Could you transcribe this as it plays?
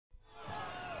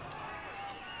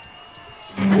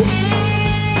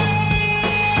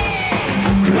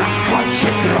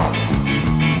Грохочет гром.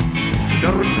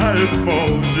 Сверкает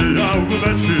молния в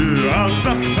ночи, а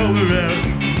на холме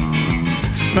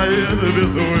стоит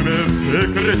безумец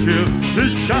и кричит: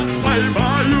 сейчас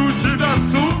поймаю тебя,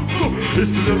 сумку, и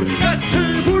сверкать ты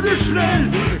будешь ней.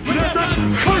 Мне так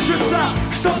хочется,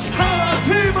 чтоб стала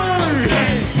ты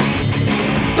моей.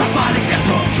 До маленькой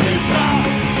случится,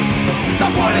 до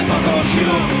поля по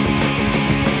ручью,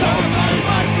 все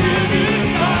поймать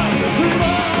стремится.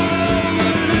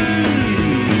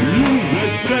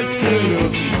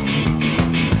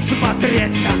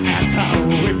 Смотреть на это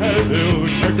выходил,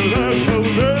 когда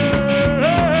холме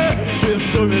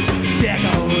безумец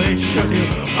бегал и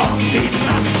шутил. Он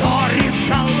видно ссорит с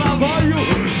головою,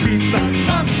 видно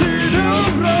сам себе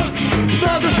враг.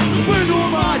 Надо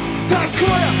выдумать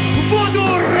такое, буду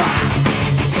рад.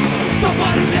 До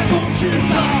поля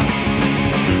безумчица,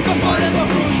 до поля по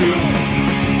ручью,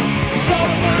 все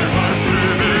поймать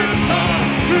стремится.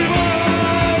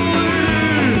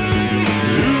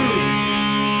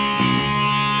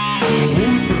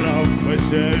 По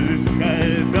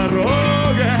сельской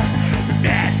дороге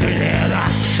медленно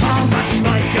шел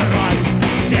ночной герой,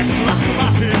 без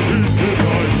лохматый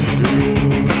седой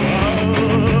юношка.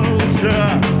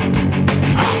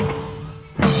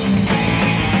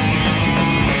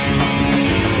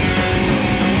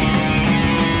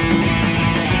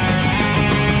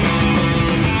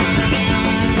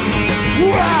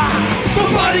 По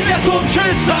поле не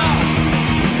умчится,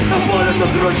 на поле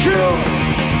накручу.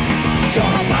 Все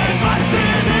поймать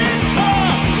стремится,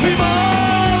 и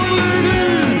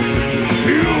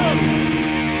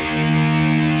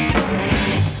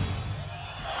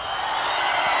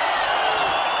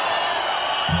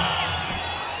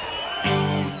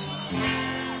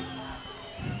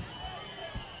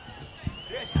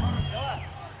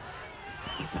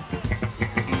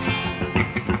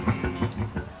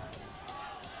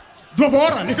Два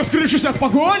вора, лихо скрывшись от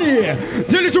погони,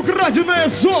 делить украденное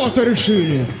золото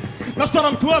решили. На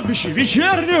старом кладбище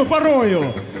вечернюю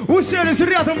порою уселись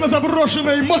рядом на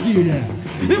заброшенной могиле.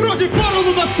 И вроде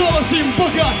поровну досталось им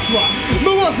богатство.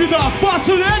 Ну вот беда,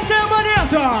 последняя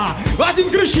монета. Один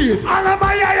кричит: она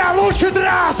моя, я лучше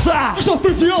драться. Что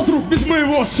ты делал, друг, без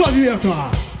моего совета?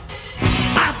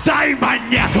 Отдай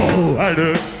монету. А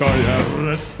легко я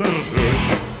расторжусь.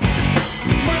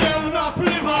 Мне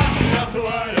наплевать, я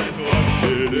твоей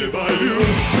злости Не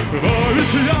боюсь, но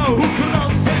ведь я украл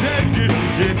все деньги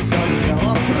и все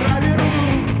дело проверну.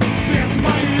 без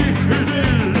моих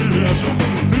идей. Лежа,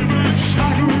 ты бы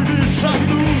шагу не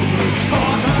шагнул. Что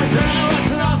же делать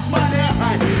нам с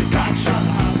монетой? Как же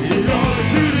нам ее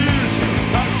делить?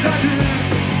 Отдай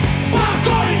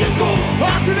покойнику.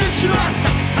 Отлично,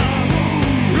 так тому.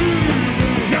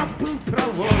 Я был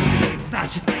провольный,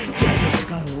 значит,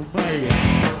 дедушка убоя.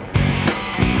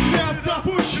 Не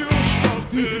допущу, что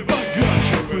ты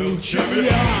богаче был, чем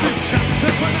я. Сейчас ты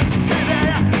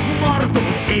подстрелая морду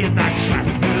и на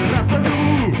части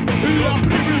разорву. Я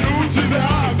прибью тебя,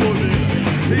 глубины,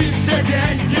 И все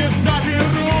деньги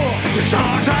заберу. Что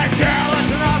же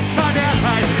делать нам с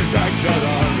монетой? как же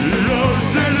нам ее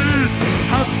делить?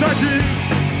 Отдадим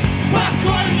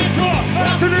покойнику.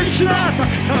 Отлично,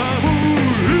 так тому.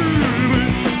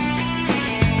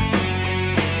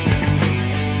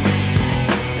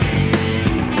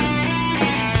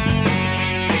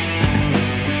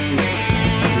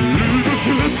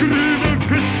 Криво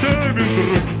костями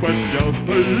вдруг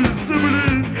поднялся из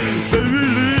земли.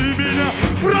 Довели меня,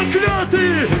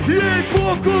 проклятые,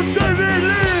 ей-богу,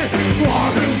 довели.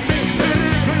 Вороны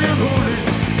переглянулись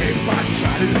и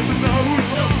поджались на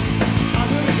узел. А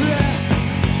в руке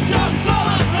все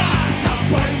золото,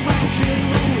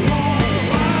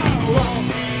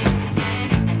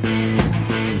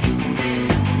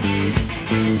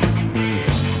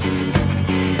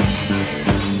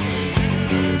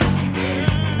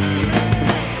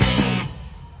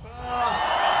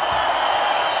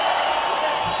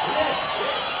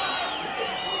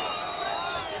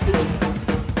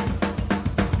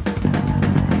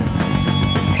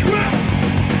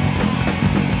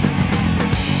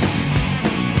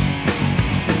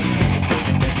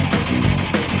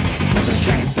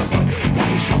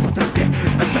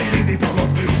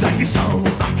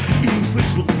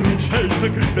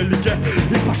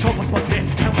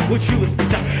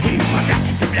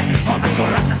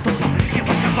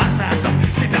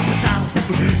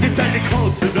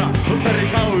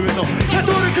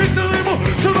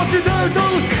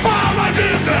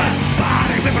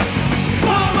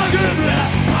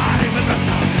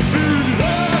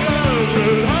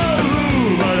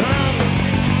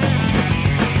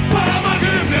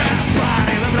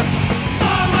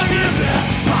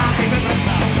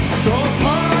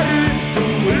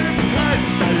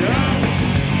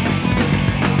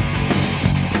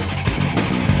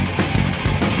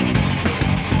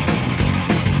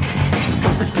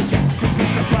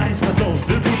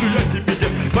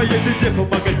 везде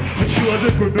помогать, а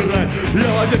человек умирает. Я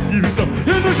вовек не видал,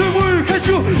 я на живую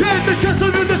хочу, я это сейчас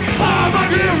увижу.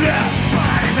 Помоги мне,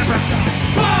 парень, выбраться,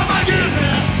 помоги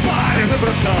мне, парень,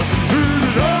 выбраться.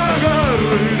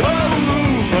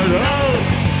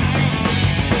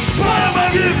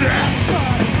 Помоги мне,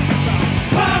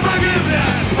 помоги мне,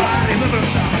 парень,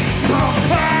 выбраться. Но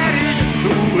парень с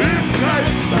улыбкой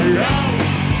стоял.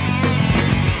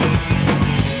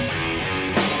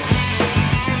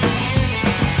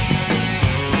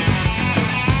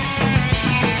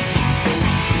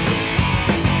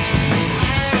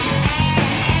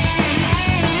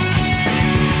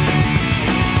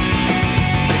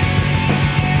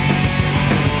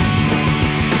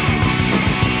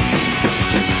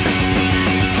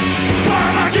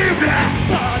 Помоги мне!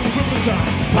 Парень, выбраться!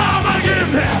 Помоги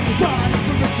мне! Парень,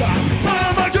 выбраться!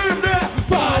 Помоги мне!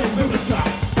 Парень, выбраться!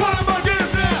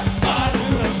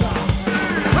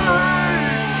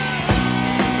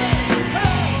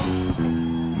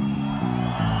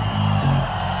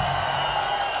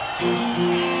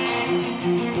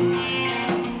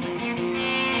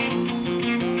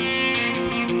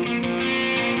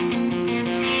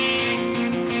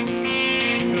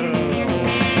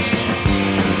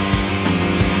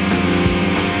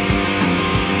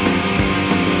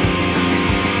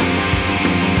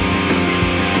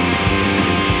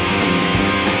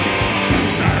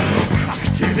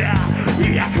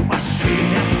 Я к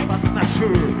машине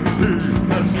подношу и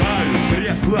сажаю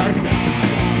кресло.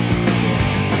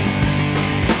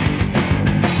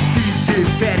 Ты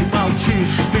теперь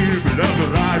молчишь, ты мне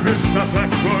нравишься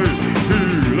такой. Ты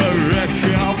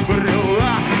навеки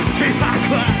обрела, ты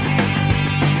такой.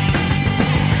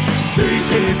 Ты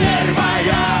теперь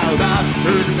моя,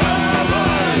 навсегда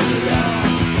моя.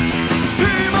 Ты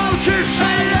молчишь, а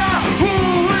я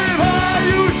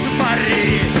улыбаюсь, Мари.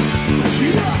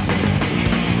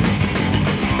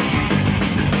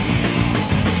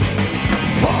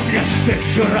 Помнишь, ты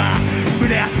вчера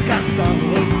мне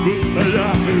сказала, будто я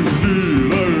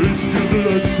ненавистен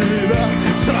для тебя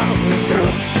сразу.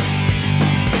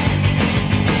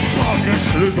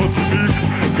 Помнишь ли тот миг,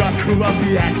 как в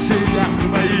объятиях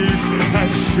моих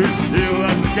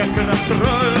ощутила, как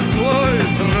расстроен твой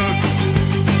друг?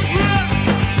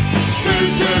 Ты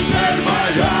теперь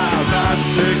моя,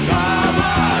 навсегда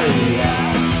моя.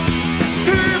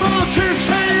 Ты молчишь,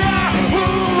 а я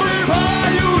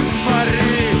улыбаюсь,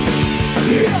 смотри.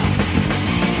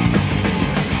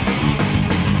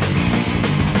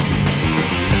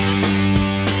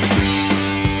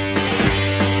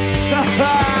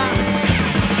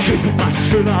 Чуть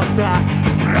машина нас,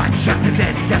 прочь от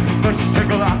вместе сущий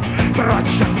глаз,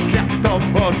 прочь от всех, кто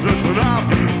может нам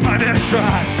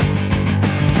помешать.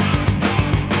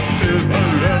 Ты,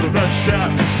 наверное,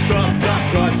 сейчас что-то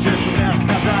хочешь мне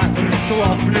сказать,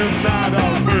 слов не надо,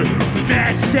 мы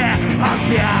вместе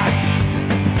опять.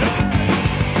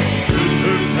 Ты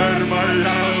теперь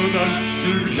моя,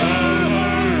 навсегда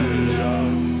моя.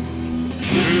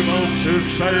 Ты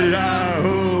молчишь, а я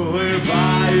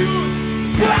улыбаюсь.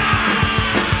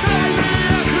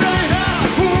 Дальние края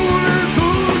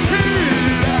улетучие,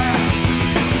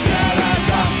 где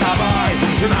рядом с тобой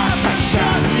наше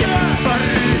счастье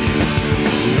парит.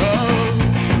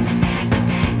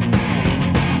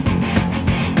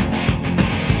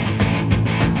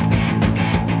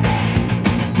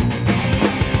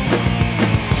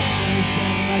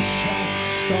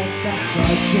 Что-то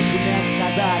хочешь мне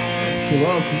сказать,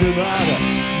 слов не надо,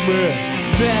 мы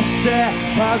вместе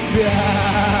опять.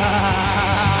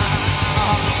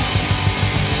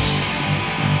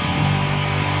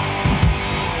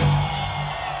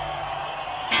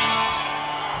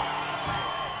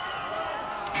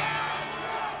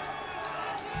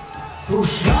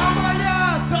 Душа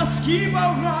моя тоски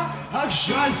полна, ах,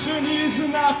 жаль, что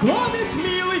незнакомец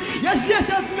милый. Я здесь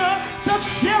одна,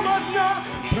 совсем одна.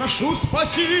 Прошу,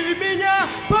 спаси меня,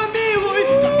 помилуй.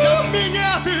 Когда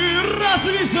меня ты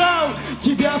развязал,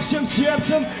 тебя всем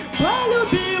сердцем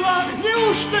полюбила.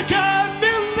 Неужто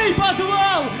каменный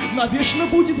подвал навечно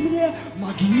будет мне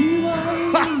могила?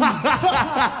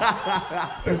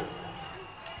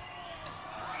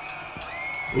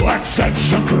 Вот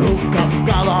же кругом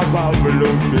голова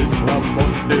влюбись,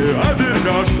 не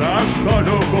обернешься, что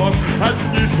любовь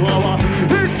одни слова.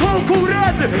 И толку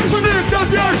вряд ли, с них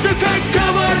добьешься, как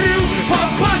говорил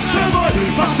папаша мой.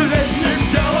 Последним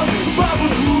делом бабу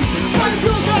слушай,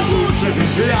 пойду получше.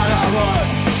 Я домой,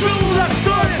 живу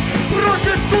достойно,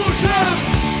 бросит душа.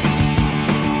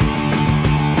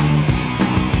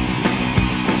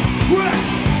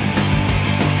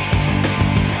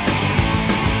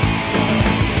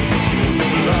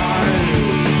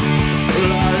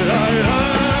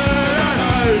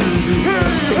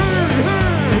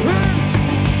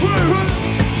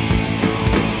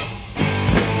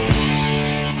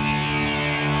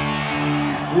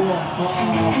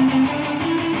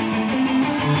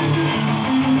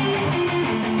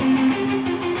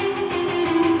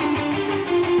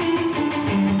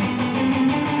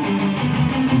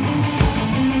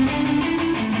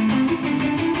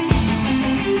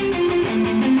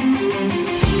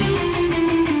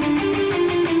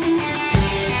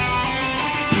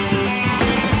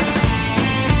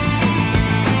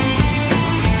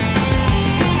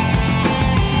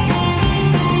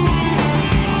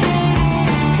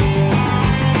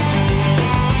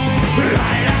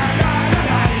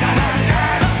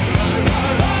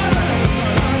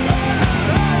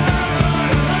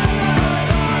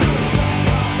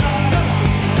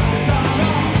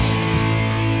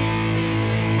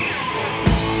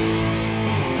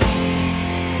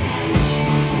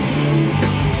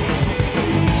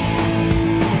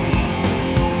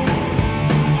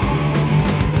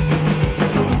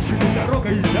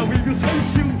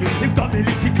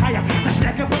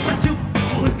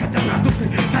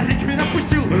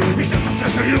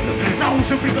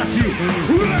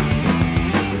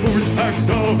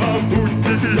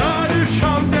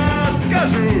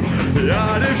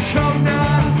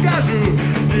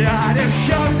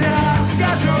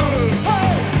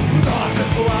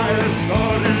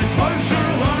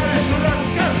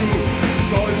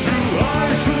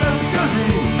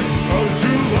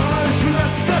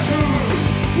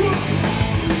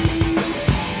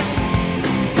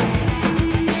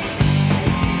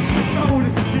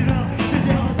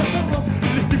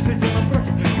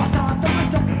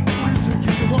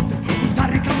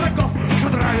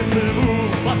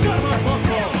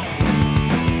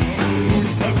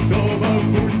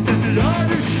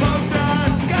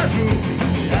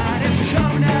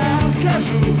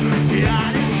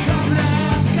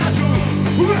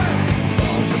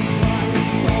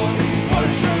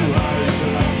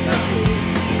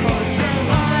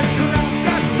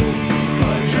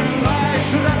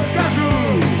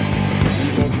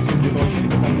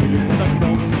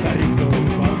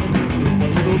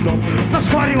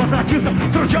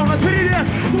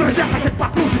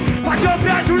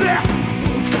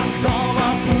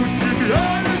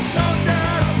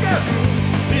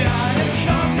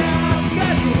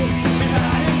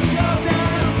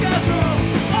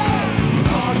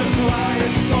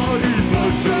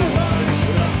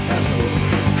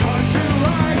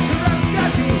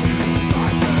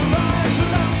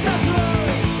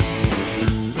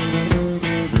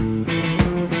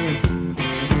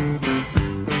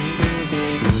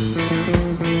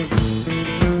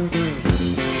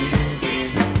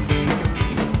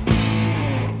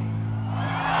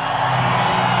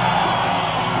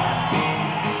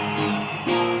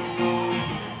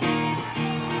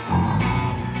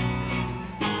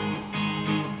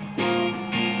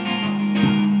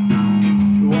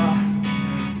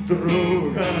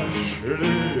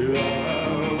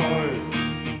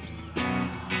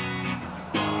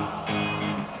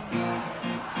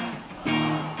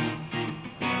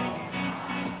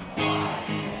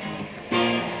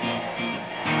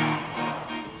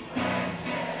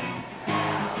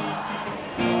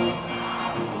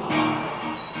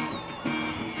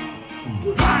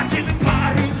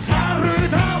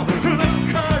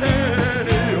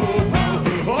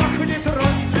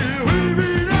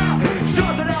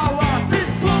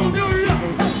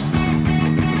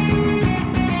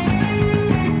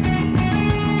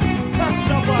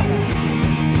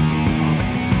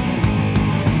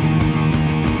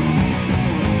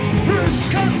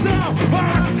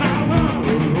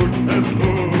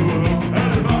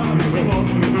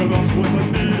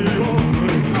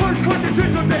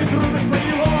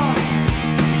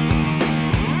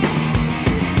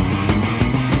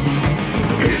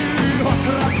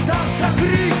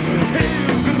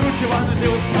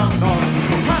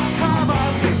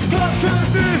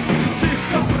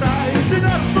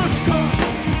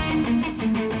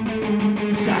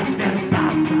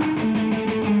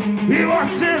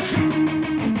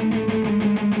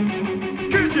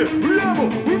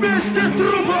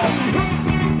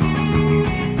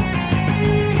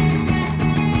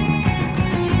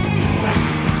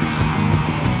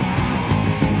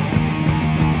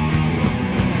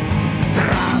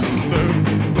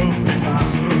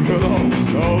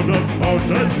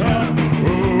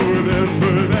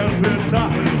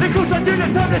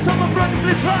 с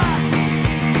лица.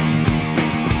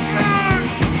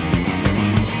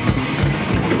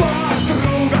 Два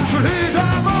друга шли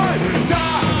домой,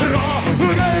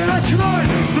 дорогой ночной.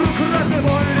 Вдруг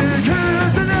разбойники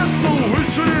из лесу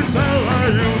вышли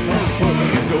целою толпой.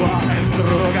 Два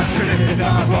друга шли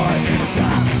домой,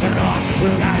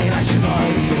 дорогой ночной.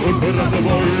 Вдруг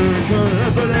разбойники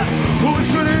из лесу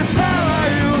вышли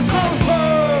целою толпой.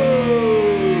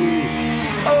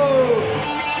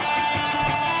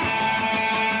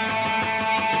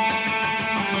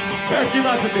 Это не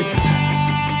наша песня.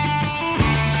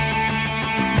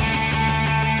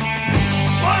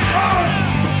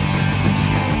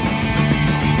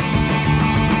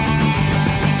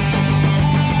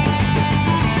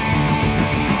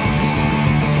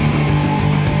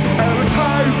 Every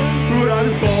time when I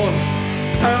was born,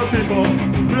 tell people,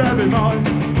 let me know,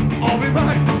 I'll be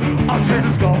back, I'll take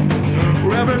this goal.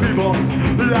 Every people,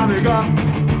 let me go.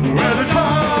 Every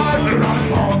time when I was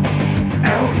born,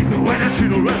 tell people when I see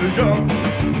the let me go.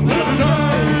 Every day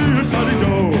it's how to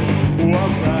go,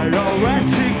 one flag or red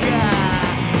chicken.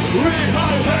 We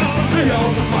all have to yell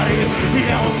somebody,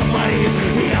 yell somebody,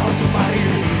 yell somebody.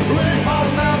 We all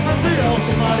have to yell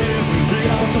somebody,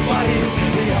 yell somebody,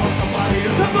 yell somebody,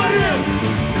 somebody.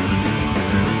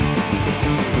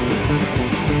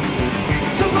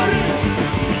 Somebody.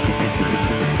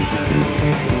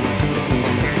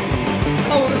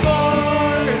 All the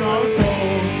boy and all the soul,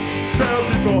 tell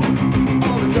people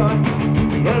all the time.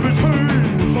 Every tree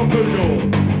of video,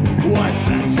 white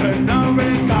flags and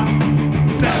America.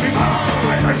 Every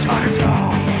time I try to go,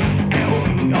 and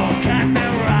we all can't be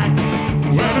right.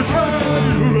 When I try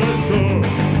to wrestle,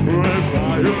 we're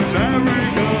fire in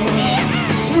America.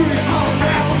 We all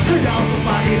have to yell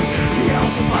somebody, yell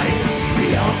somebody,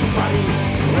 yell somebody.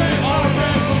 We all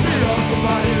have to yell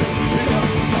somebody, yell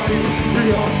somebody,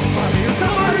 yell somebody,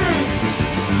 somebody.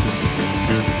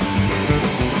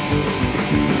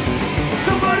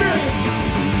 Somebody.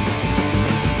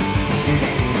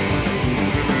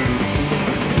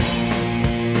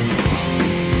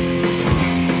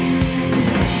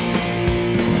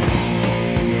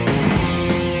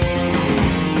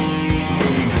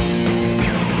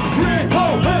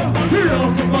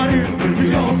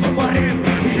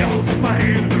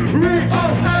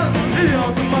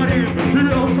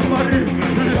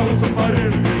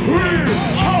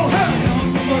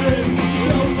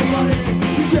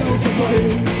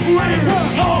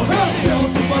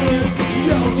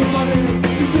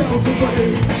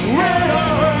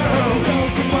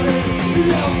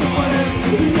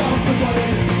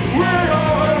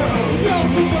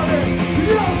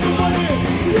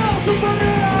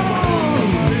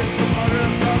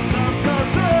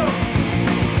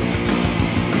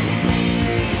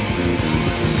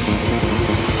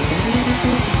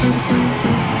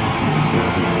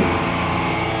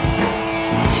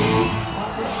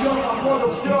 Все, походу,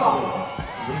 все.